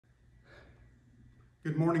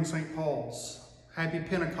Good morning, St. Paul's. Happy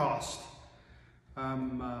Pentecost.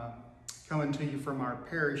 I'm coming to you from our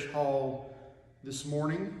parish hall this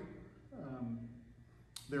morning.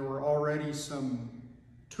 There were already some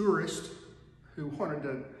tourists who wanted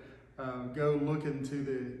to go look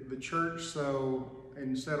into the church, so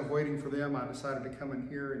instead of waiting for them, I decided to come in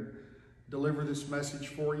here and deliver this message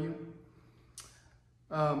for you.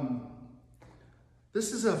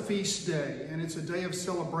 This is a feast day, and it's a day of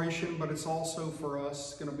celebration, but it's also for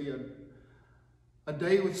us going to be a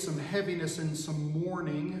day with some heaviness and some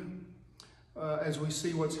mourning as we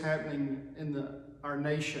see what's happening in our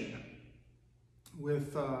nation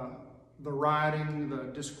with the rioting, the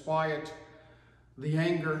disquiet, the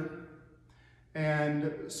anger.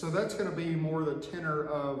 And so that's going to be more the tenor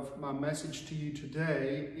of my message to you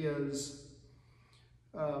today is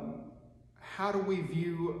how do we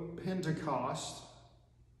view Pentecost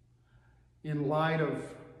in light of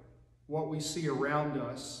what we see around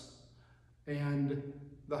us and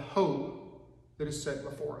the hope that is set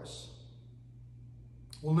before us.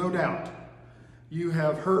 Well, no doubt, you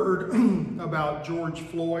have heard about George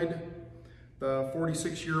Floyd, the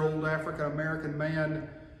 46-year-old African-American man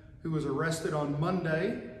who was arrested on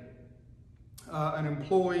Monday. An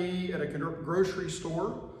employee at a grocery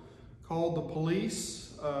store called the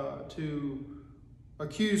police to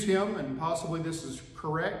accuse him, and possibly this is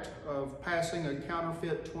correct, of passing a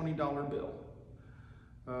counterfeit $20 bill.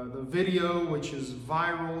 The video, which is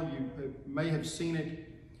viral, you may have seen it,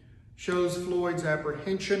 shows Floyd's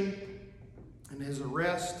apprehension and his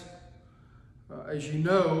arrest. As you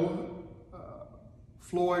know,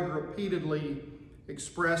 Floyd repeatedly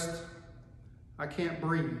expressed, "I can't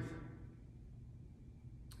breathe."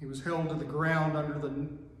 He was held to the ground under the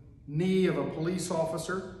knee of a police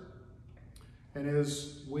officer. And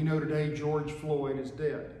as we know today, George Floyd is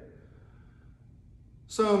dead.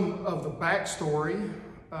 Some of the backstory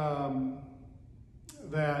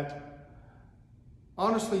that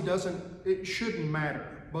honestly it shouldn't matter,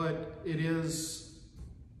 but it is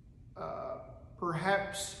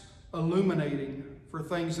perhaps illuminating for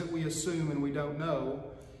things that we assume and we don't know,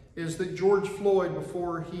 is that George Floyd,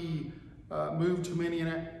 before he moved to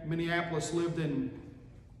Minneapolis, lived in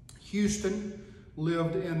Houston,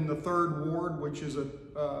 lived in the 3rd Ward, which is a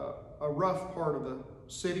rough part of the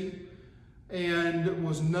city, and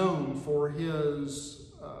was known for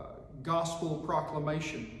his gospel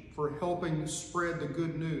proclamation, for helping spread the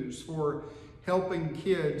good news, for helping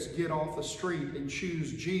kids get off the street and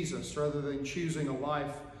choose Jesus rather than choosing a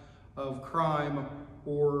life of crime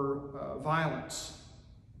or violence.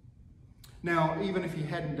 Now, even if he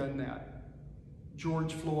hadn't done that,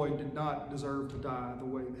 George Floyd did not deserve to die the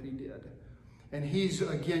way that he did. And he's,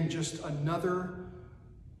 again, just another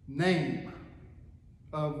name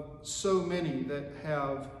of so many that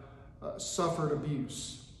have suffered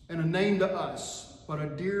abuse. And a name to us, but a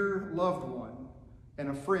dear loved one and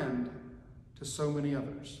a friend to so many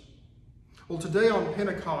others. Well, today on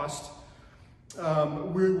Pentecost,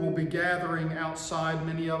 we will be gathering outside,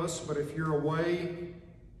 many of us, but if you're away,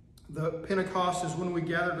 the Pentecost is when we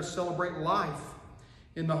gather to celebrate life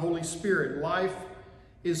in the Holy Spirit. Life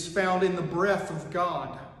is found in the breath of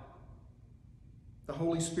God. The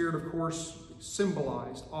Holy Spirit, of course,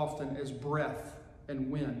 symbolized often as breath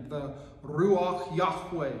and wind. The Ruach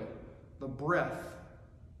Yahweh, the breath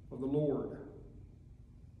of the Lord.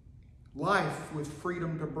 Life with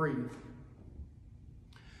freedom to breathe.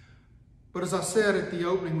 But as I said at the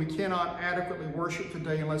opening, we cannot adequately worship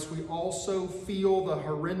today unless we also feel the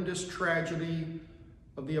horrendous tragedy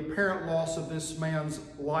of the apparent loss of this man's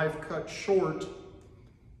life cut short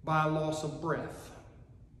by a loss of breath.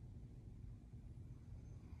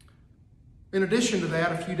 In addition to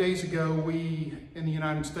that, a few days ago, we in the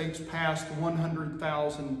United States passed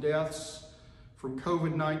 100,000 deaths from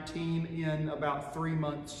COVID-19 in about 3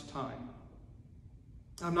 months' time.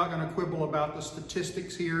 I'm not going to quibble about the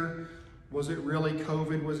statistics here. Was it really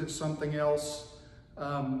COVID? Was it something else?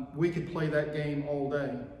 We could play that game all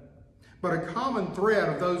day. But a common thread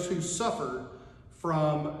of those who suffer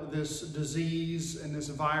from this disease and this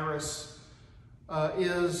virus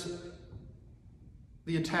is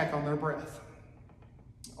the attack on their breath.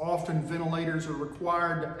 Often ventilators are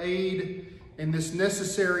required to aid in this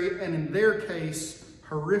necessary and, in their case,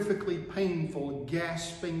 horrifically painful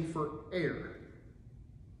gasping for air.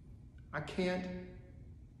 I can't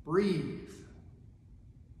breathe.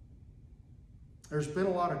 There's been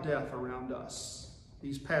a lot of death around us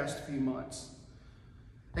these past few months.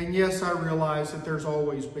 And yes, I realize that there's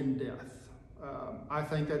always been death. I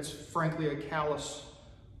think that's frankly a callous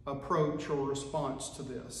approach or response to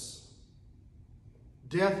this.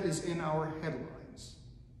 Death is in our headlines.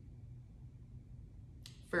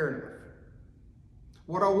 Fair enough.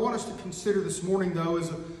 What I want us to consider this morning, though, is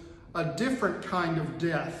a different kind of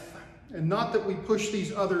death. And not that we push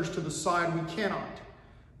these others to the side. We cannot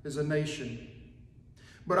as a nation.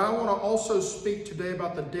 But I want to also speak today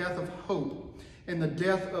about the death of hope and the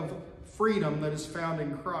death of freedom that is found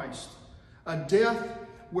in Christ. A death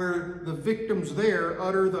where the victims there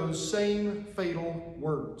utter those same fatal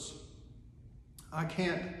words. I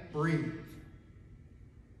can't breathe.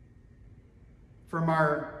 From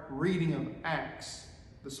our reading of Acts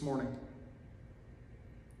this morning.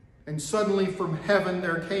 And suddenly from heaven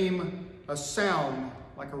there came a sound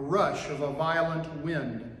like a rush of a violent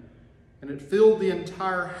wind, and it filled the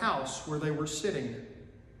entire house where they were sitting.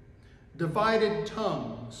 Divided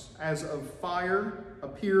tongues as of fire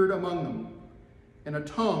appeared among them, and a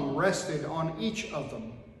tongue rested on each of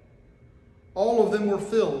them. All of them were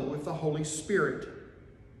filled with the Holy Spirit.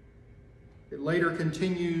 It later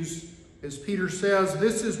continues, as Peter says,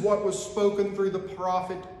 this is what was spoken through the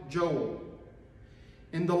prophet Joel.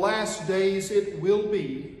 In the last days it will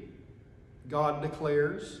be, God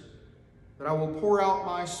declares, that I will pour out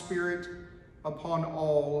my Spirit upon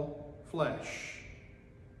all flesh.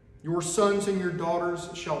 Your sons and your daughters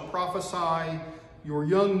shall prophesy, your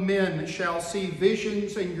young men shall see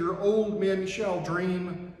visions, and your old men shall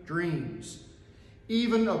dream dreams.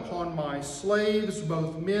 Even upon my slaves,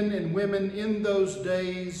 both men and women, in those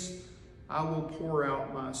days I will pour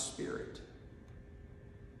out my Spirit.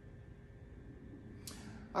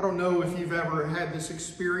 I don't know if you've ever had this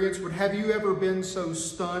experience, but have you ever been so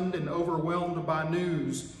stunned and overwhelmed by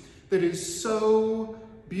news that is so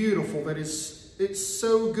beautiful, that it's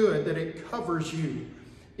so good that it covers you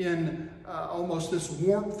in almost this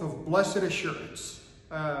warmth of blessed assurance?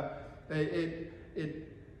 It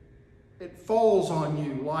falls on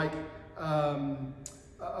you like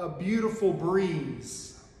a beautiful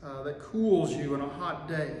breeze that cools you in a hot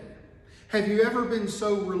day. Have you ever been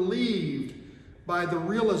so relieved by the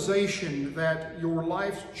realization that your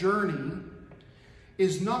life's journey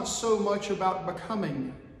is not so much about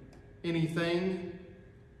becoming anything,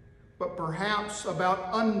 but perhaps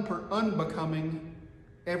about unbecoming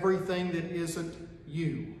everything that isn't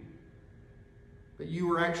you? That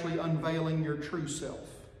you are actually unveiling your true self.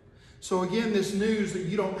 So again, this news that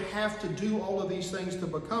you don't have to do all of these things to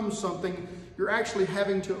become something, you're actually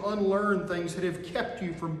having to unlearn things that have kept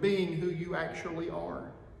you from being who you actually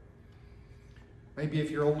are. Maybe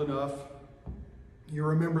if you're old enough, you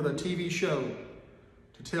remember the TV show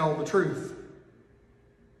To Tell the Truth.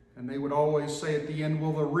 And they would always say at the end,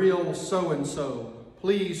 will the real so-and-so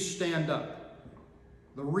please stand up?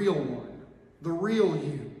 The real one, the real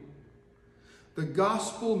you. The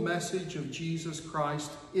gospel message of Jesus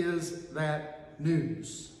Christ is that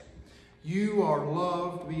news. You are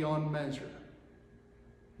loved beyond measure.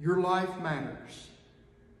 Your life matters.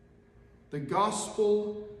 The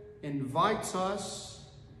gospel invites us,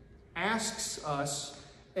 asks us,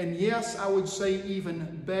 and yes, I would say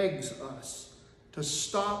even begs us to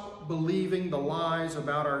stop believing the lies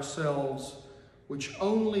about ourselves, which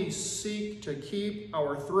only seek to keep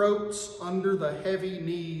our throats under the heavy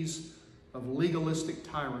knees of legalistic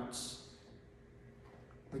tyrants.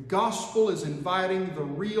 The gospel is inviting the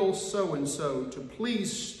real so-and-so to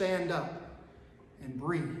please stand up and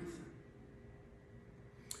breathe.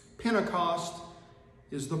 Pentecost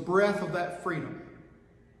is the breath of that freedom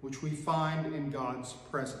which we find in God's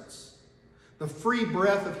presence. The free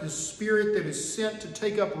breath of his Spirit that is sent to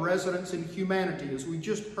take up residence in humanity, as we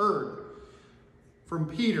just heard from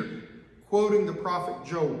Peter, quoting the prophet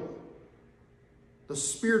Joel. The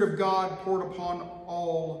Spirit of God poured upon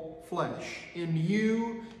all flesh, in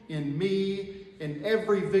you, in me, in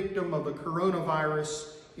every victim of the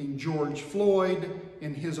coronavirus, in George Floyd,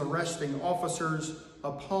 in his arresting officers,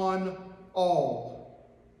 upon all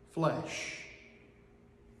flesh.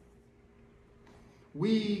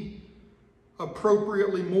 We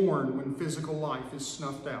appropriately mourn when physical life is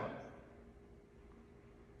snuffed out.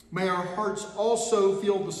 May our hearts also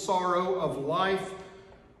feel the sorrow of life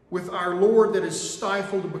with our Lord that is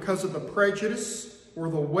stifled because of the prejudice or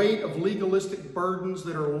the weight of legalistic burdens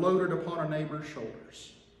that are loaded upon a neighbor's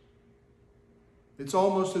shoulders. It's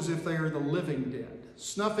almost as if they are the living dead,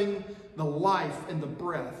 snuffing the life and the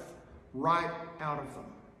breath right out of them.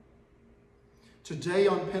 Today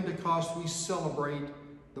on Pentecost, we celebrate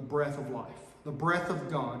the breath of life, the breath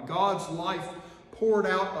of God, God's life poured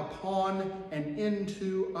out upon and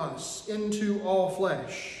into us, into all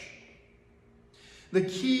flesh. The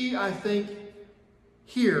key, I think,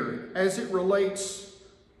 here, as it relates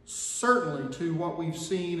certainly to what we've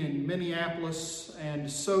seen in Minneapolis and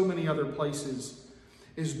so many other places,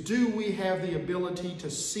 is, do we have the ability to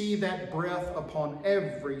see that breath upon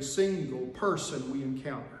every single person we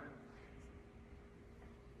encounter?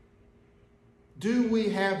 Do we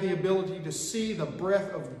have the ability to see the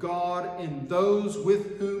breath of God in those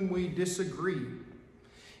with whom we disagree,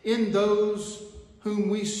 in those whom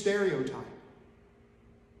we stereotype?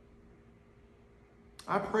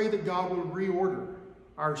 I pray that God will reorder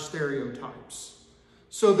our stereotypes,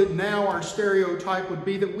 so that now our stereotype would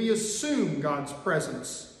be that we assume God's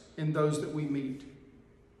presence in those that we meet.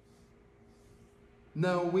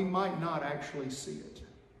 No, we might not actually see it.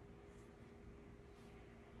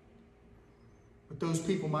 But those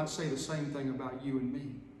people might say the same thing about you and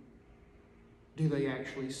me. Do they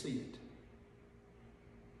actually see it?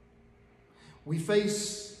 We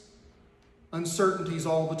face uncertainties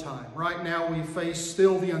all the time. Right now we face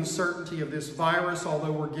still the uncertainty of this virus,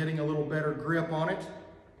 although we're getting a little better grip on it.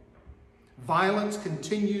 Violence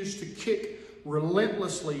continues to kick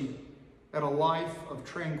relentlessly at a life of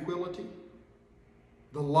tranquility.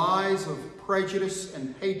 The lies of prejudice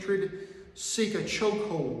and hatred seek a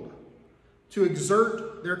chokehold to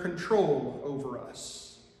exert their control over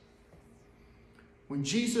us. When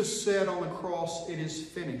Jesus said on the cross, "It is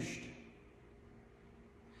finished,"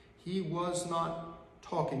 he was not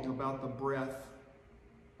talking about the breath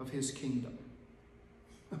of his kingdom.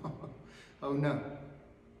 Oh no.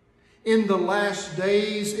 In the last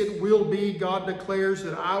days it will be, God declares,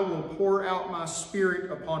 that I will pour out my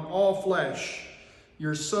Spirit upon all flesh.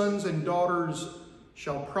 Your sons and daughters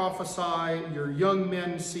shall prophesy, your young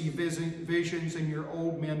men see visions, and your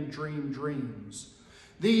old men dream dreams.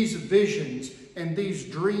 These visions and these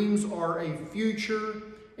dreams are a future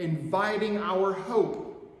inviting our hope.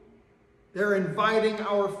 They're inviting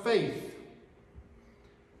our faith.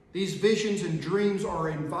 These visions and dreams are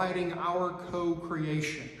inviting our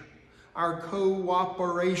co-creation, our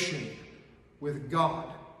cooperation with God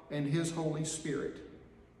and His Holy Spirit.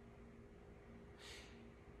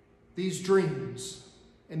 These dreams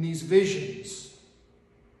and these visions,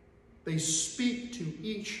 they speak to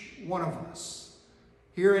each one of us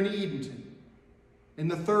here in Edenton, in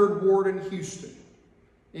the 3rd Ward in Houston,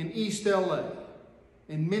 in East LA,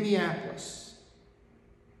 in Minneapolis,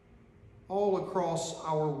 all across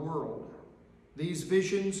our world. These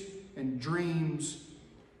visions and dreams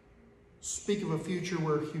speak of a future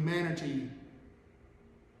where humanity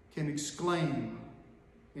can exclaim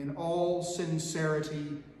in all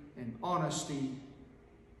sincerity and honesty,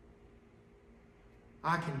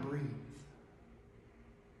 I can breathe.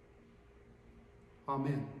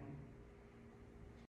 Amen.